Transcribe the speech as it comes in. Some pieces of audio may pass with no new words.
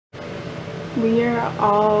We are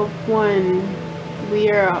all one.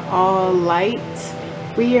 We are all light.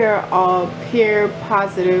 We are all pure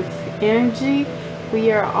positive energy.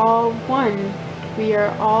 We are all one. We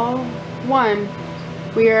are all one.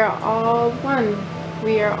 We are all one.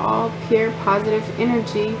 We are all pure positive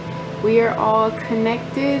energy. We are all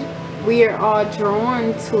connected. We are all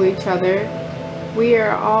drawn to each other. We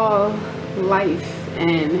are all life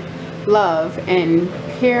and love and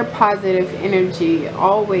pure positive energy,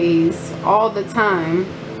 always, all the time.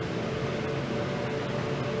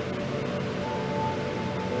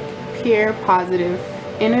 Pure positive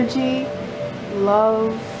energy,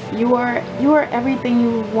 love. You are everything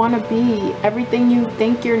you want to be. Everything you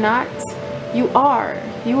think you're not, you are.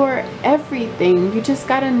 You are everything. You just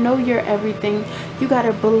gotta know you're everything. You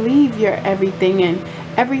gotta believe you're everything, and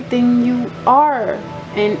everything you are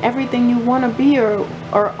and everything you want to be or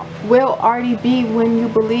will already be when you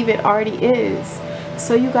believe it already is.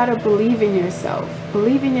 So you gotta believe in yourself.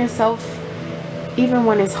 Believe in yourself even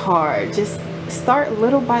when it's hard. Just start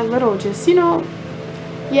little by little. Just,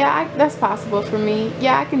 yeah, that's possible for me.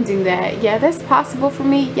 Yeah, I can do that. Yeah, that's possible for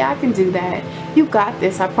me. Yeah, I can do that. You got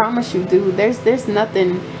this. I promise you, dude. There's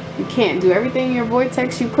nothing you can't do. Everything in your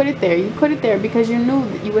vortex, you put it there. You put it there because you knew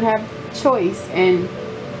that you would have choice. And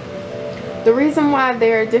the reason why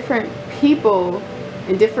there are different people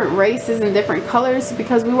and different races and different colors is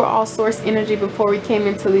because we were all source energy before we came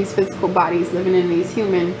into these physical bodies, living in these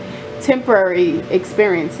human temporary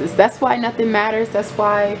experiences. That's why nothing matters. That's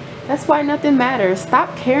why nothing matters.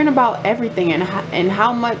 Stop caring about everything and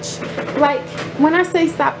how much, like, when I say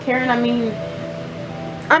stop caring, I mean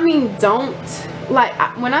don't, like,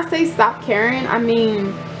 when I say stop caring, I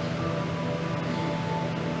mean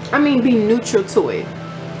be neutral to it.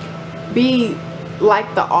 Be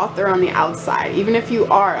like the author on the outside, even if you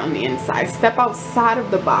are on the inside. Step outside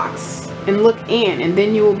of the box and look in, and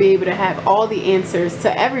then you will be able to have all the answers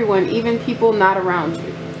to everyone, even people not around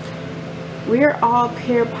you. We are all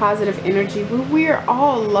pure positive energy. We are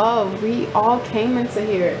all love. We all came into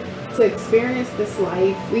here to experience this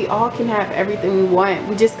life. We all can have everything we want.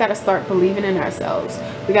 We just got to start believing in ourselves.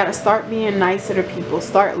 We got to start being nicer to people.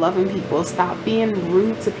 Start loving people. Stop being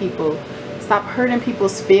rude to people. Stop hurting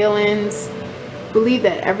people's feelings. Believe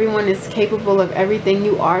that everyone is capable of everything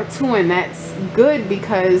you are too, and that's good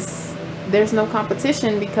because there's no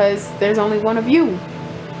competition, because there's only one of you.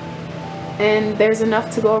 And there's enough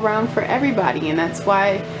to go around for everybody, and that's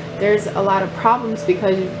why there's a lot of problems,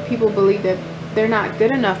 because people believe that they're not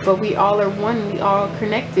good enough. But we all are one. We all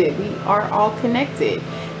connected. We are all connected.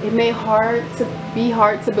 It may be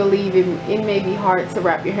hard to believe. It may be hard to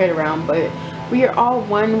wrap your head around, but we are all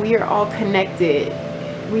one. We are all connected.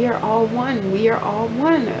 We are all one. We are all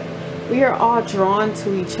one. We are all drawn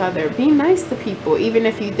to each other. Be nice to people, even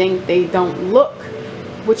if you think they don't look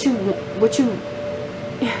what you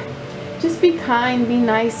just be kind, be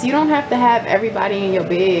nice. You don't have to have everybody in your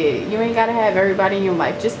bed. You ain't got to have everybody in your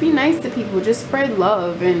life. Just be nice to people. Just spread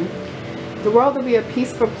love, and the world will be a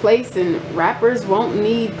peaceful place, and rappers won't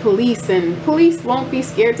need police, and police won't be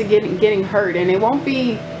scared to getting hurt, and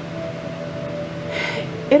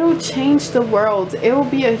it'll change the world. It will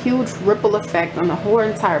be a huge ripple effect on the whole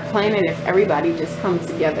entire planet if everybody just comes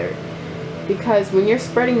together. Because when you're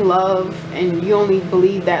spreading love and you only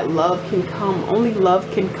believe that love can come, only love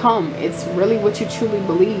can come. It's really what you truly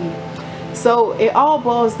believe. So it all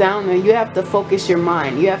boils down to, you have to focus your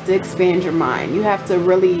mind. You have to expand your mind. You have to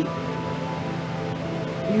really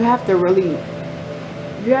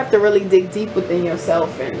dig deep within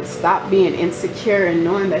yourself and stop being insecure and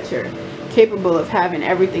knowing that you're capable of having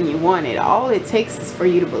everything you wanted. All it takes is for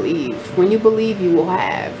you to believe. When you believe, you will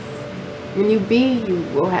have. When you be, you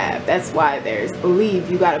will have. That's why there's believe.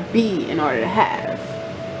 You gotta be in order to have.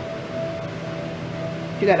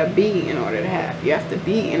 You gotta be in order to have. You have to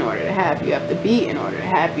be in order to have. You have to be in order to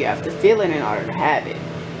have. You have to feel it in order to have it.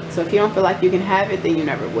 So if you don't feel like you can have it, then you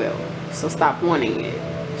never will. So stop wanting it.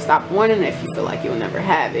 Stop wanting it if you feel like you'll never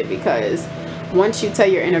have it. Because once you tell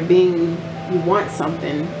your inner being you want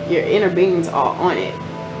something, your inner being's all on it.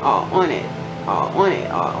 All on it. All on it.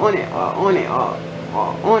 All on it. All on it. All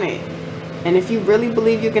on it. And if you really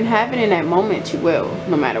believe you can have it in that moment, you will.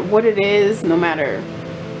 No matter what it is, no matter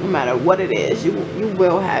what it is, you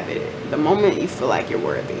will have it the moment you feel like you're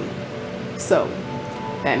worthy. So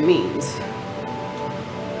that means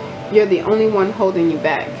you're the only one holding you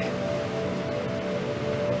back.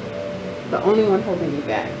 The only one holding you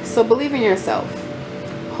back. So believe in yourself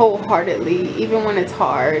wholeheartedly, even when it's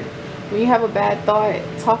hard. When you have a bad thought,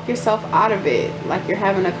 talk yourself out of it like you're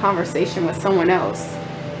having a conversation with someone else.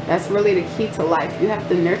 That's really the key to life. You have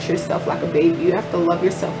to nurture yourself like a baby. You have to love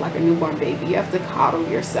yourself like a newborn baby. You have to coddle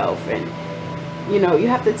yourself and You know, you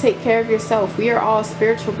have to take care of yourself. We are all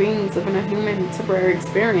spiritual beings living a human temporary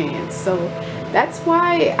experience. So that's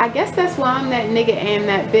why, I guess that's why I'm that nigga and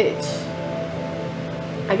that bitch.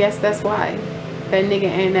 I guess that's why. That nigga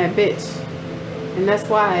and that bitch. And that's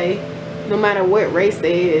why no matter what race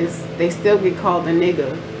they is, they still get called a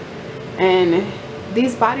nigga. And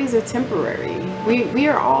these bodies are temporary. We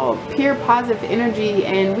are all pure positive energy,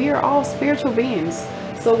 and we are all spiritual beings.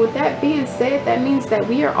 So with that being said, that means that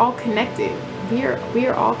we are all connected. We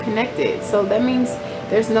are all connected. So that means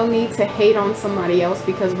there's no need to hate on somebody else,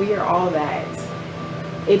 because we are all that.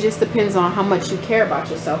 It just depends on how much you care about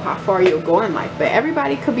yourself, how far you'll go in life. But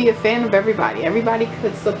everybody could be a fan of everybody. Everybody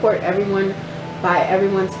could support everyone, buy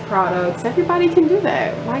everyone's products. Everybody can do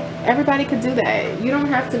that. Like, everybody could do that. You don't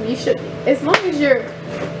have to. You should, as long as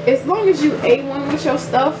you A1 with your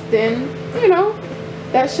stuff, then you know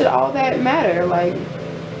that should all that matter. Like,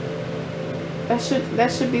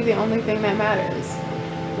 that should be the only thing that matters.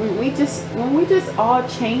 When we just all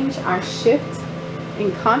change our shift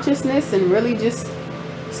in consciousness and really just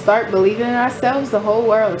start believing in ourselves, the whole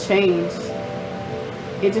world changed.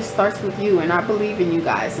 It just starts with you, and I believe in you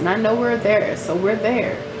guys, and I know we're there. So we're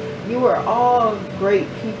there. You are all great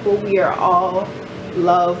people. We are all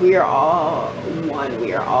love. We are all one.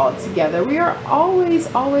 We are all together. We are always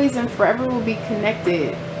and forever will be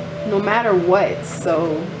connected, no matter what.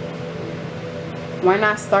 So why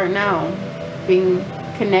not start now being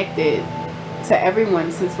connected to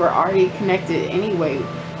everyone, since we're already connected anyway?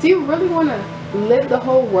 Do you really want to live the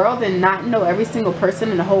whole world and not know every single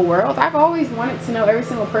person in the whole world? I've always wanted to know every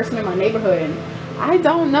single person in my neighborhood, and I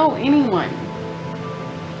don't know anyone.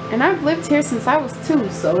 And I've lived here since I was 2,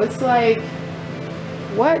 so it's like,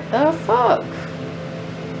 what the fuck?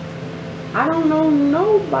 I don't know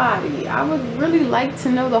nobody. I would really like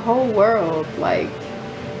to know the whole world. Like,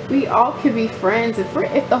 we all could be friends.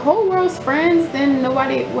 If the whole world's friends, then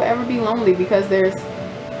nobody will ever be lonely, because there's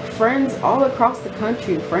friends all across the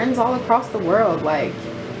country, friends all across the world. Like,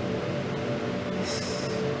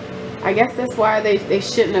 I guess that's why they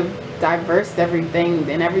shouldn't have diversed everything.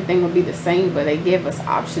 Then everything would be the same, but they gave us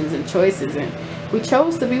options and choices, and we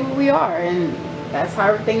chose to be what we are, and that's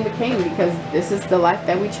how everything became, because this is the life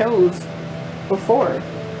that we chose before.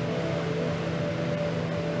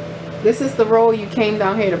 This is the role you came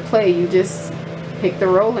down here to play. You just picked the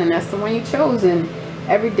role, and that's the one you chose. And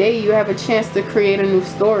every day you have a chance to create a new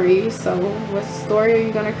story. So what story are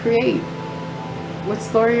you going to create? What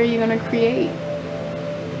story are you going to create?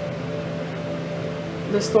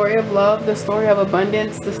 The story of love, the story of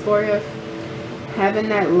abundance, the story of having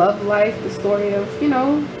that love life, the story of, you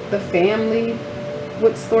know, the family.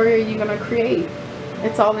 What story are you going to create?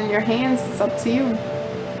 It's all in your hands. It's up to you.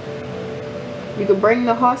 You can bring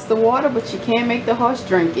the horse to water, but you can't make the horse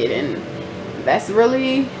drink it. And that's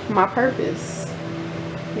really my purpose.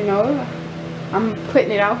 You know, I'm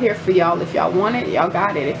putting it out here for y'all. If y'all want it, y'all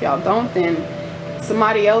got it. If y'all don't, then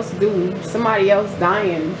somebody else do. Somebody else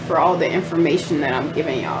dying for all the information that I'm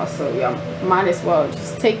giving y'all. So y'all might as well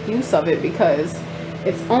just take use of it, because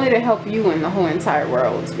it's only to help you and the whole entire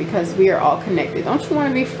world, because we are all connected. Don't you want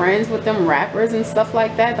to be friends with them rappers and stuff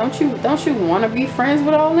like that? Don't you want to be friends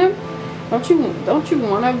with all them? Don't you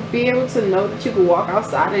want to be able to know that you can walk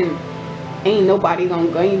outside and ain't nobody gonna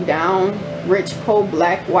gun you down? Rich, poor,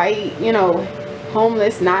 black, white, you know,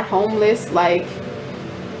 homeless, not homeless. Like,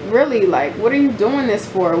 really, like, what are you doing this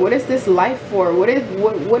for? What is this life for? What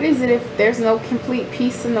is it if there's no complete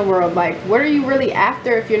peace in the world? Like, what are you really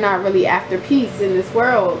after if you're not really after peace in this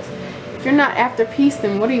world? If you're not after peace,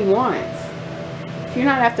 then what do you want? If you're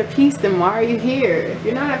not after peace, then why are you here? If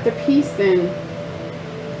you're not after peace, then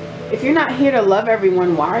if you're not here to love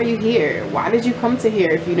everyone, why are you here? Why did you come to here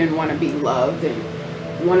if you didn't want to be loved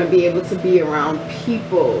and want to be able to be around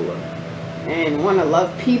people and want to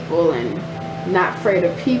love people and not afraid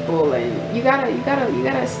of people? And you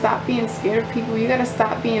gotta stop being scared of people. You gotta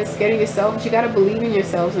stop being scared of yourselves. You gotta believe in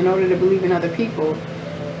yourselves in order to believe in other people.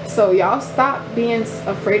 So y'all stop being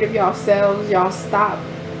afraid of yourselves. Y'all stop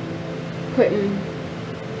putting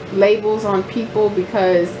labels on people,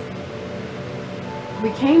 because we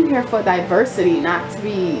came here for diversity, not to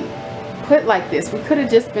be put like this. We could have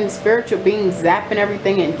just been spiritual beings, zapping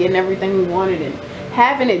everything and getting everything we wanted and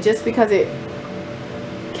having it just because it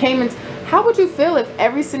came in. How would you feel if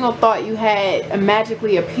every single thought you had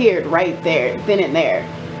magically appeared right there, then and there?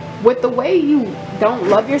 With the way you don't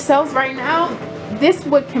love yourselves right now, this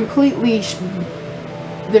would completely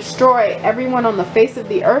destroy everyone on the face of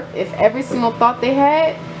the earth if every single thought they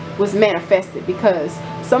had was manifested, because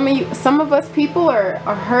some of us people are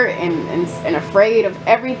hurt and afraid of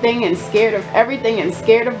everything, and scared of everything, and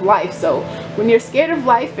scared of life. So when you're scared of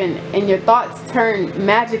life and your thoughts turn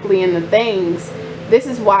magically into things, this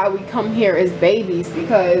is why we come here as babies,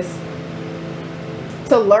 because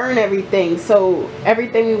to learn everything, so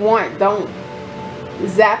everything we want don't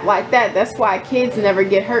zap like that. That's why kids never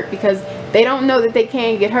get hurt, because they don't know that they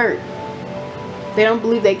can get hurt. They don't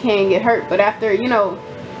believe they can get hurt. But after, you know,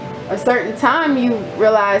 a certain time, you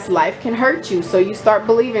realize life can hurt you, so you start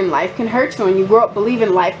believing life can hurt you, and you grow up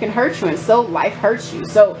believing life can hurt you, and so life hurts you.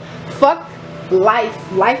 So fuck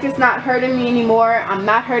life is not hurting me anymore. I'm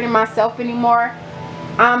not hurting myself anymore.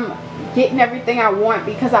 I'm getting everything I want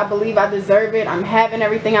because I believe I deserve it. I'm having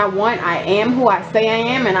everything I want. I am who I say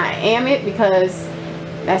I am, and I am it because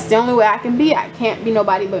that's the only way I can be. I can't be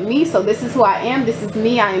nobody but me. So this is who I am. This is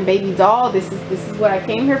me. I am Baby Doll. This is what I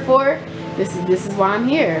came here for. This is why I'm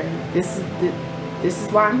here. This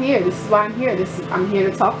is why I'm here. This is why I'm here. I'm here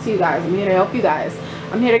to talk to you guys. I'm here to help you guys.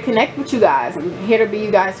 I'm here to connect with you guys. I'm here to be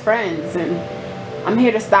you guys' friends, and I'm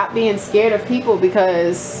here to stop being scared of people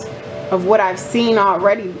because of what I've seen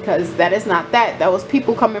already, because that is not that. That was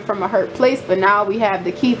people coming from a hurt place, but now we have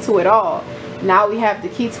the key to it all. Now we have the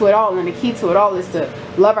key to it all, and the key to it all is to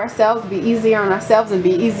love ourselves, be easier on ourselves, and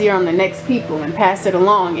be easier on the next people, and pass it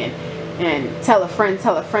along, and tell a friend,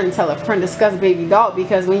 tell a friend, tell a friend, discuss Baby Doll,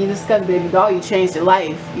 because when you discuss Baby Doll, you change your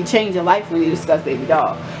life. You change your life when you discuss Baby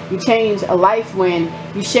Doll. You change a life when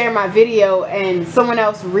you share my video and someone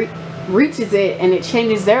else reaches it and it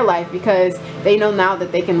changes their life, because they know now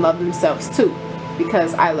that they can love themselves too,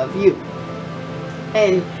 because I love you.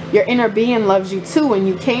 And your inner being loves you too, and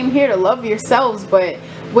you came here to love yourselves. But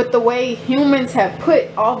with the way humans have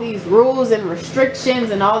put all these rules and restrictions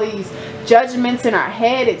and all these judgments in our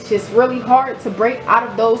head, it's just really hard to break out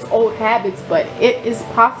of those old habits. But it is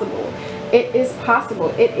possible. It is possible.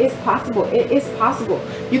 It is possible. It is possible.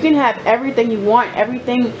 You can have everything you want.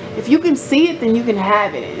 Everything. If you can see it, then you can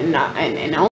have it. And